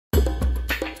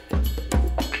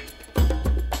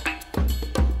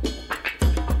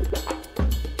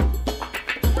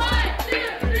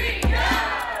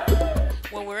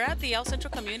Y.A.L.S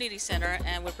Central Community Center,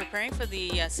 and we're preparing for the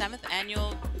 7th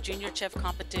annual Junior Chef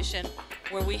Competition,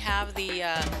 where we have the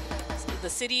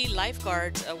City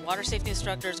Lifeguards, water safety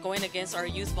instructors, going against our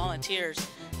youth volunteers.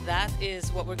 That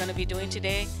is what we're going to be doing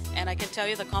today, and I can tell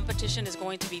you the competition is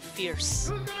going to be fierce.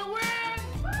 Who's gonna win?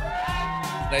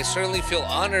 I certainly feel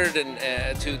honored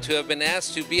and to have been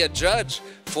asked to be a judge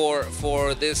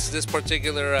for this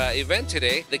particular event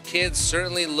today. The kids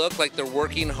certainly look like they're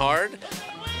working hard.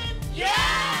 Yeah!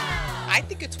 I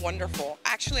think it's wonderful.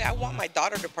 Actually, I want my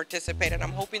daughter to participate, and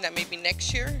I'm hoping that maybe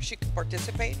next year she could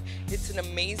participate. It's an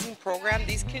amazing program.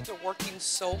 These kids are working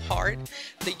so hard.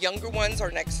 The younger ones are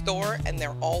next door, and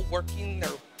they're all working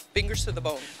their fingers to the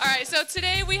bone. All right, so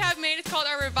today we have made, it's called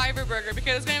our Reviver Burger,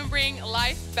 because it's going to bring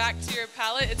life back to your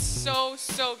palate. It's so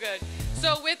good.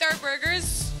 So with our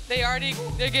burgers, they're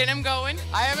getting them going.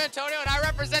 I am Antonio, and I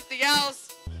represent the YALS.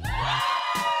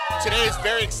 Today is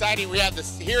very exciting. We have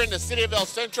this here in the city of El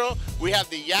Centro. We have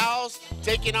the YALS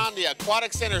taking on the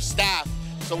Aquatic Center staff.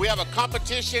 So we have a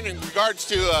competition in regards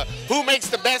to who makes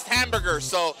the best hamburgers.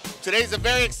 So today's a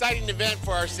very exciting event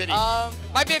for our city.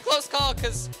 Might be a close call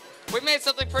because we made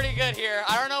something pretty good here.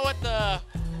 I don't know what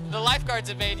the lifeguards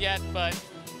have made yet, but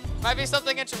might be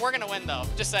something interesting. We're gonna win though,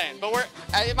 just saying. But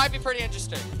it might be pretty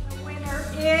interesting. The winner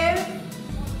is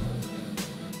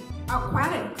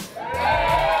Aquatics.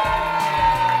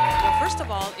 Well, first of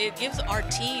all, it gives our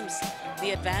teams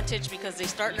the advantage because they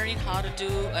start learning how to do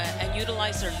and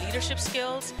utilize their leadership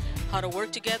skills, how to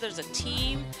work together as a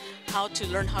team, how to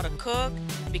learn how to cook,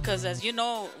 because as you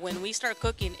know, when we start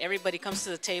cooking, everybody comes to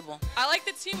the table. I like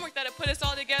the teamwork that it put us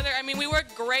all together. I mean, we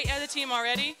work great as a team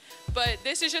already, but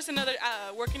this is just another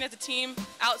working as a team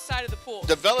outside of the pool.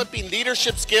 Developing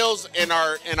leadership skills in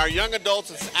our young adults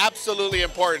is absolutely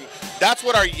important. That's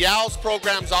what our YALS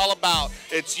program's all about.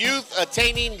 It's youth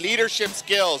attaining leadership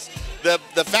skills.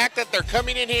 The fact that they're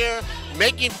coming in here,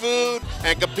 making food,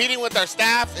 and competing with our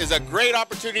staff is a great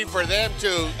opportunity for them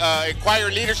to acquire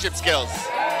leadership skills.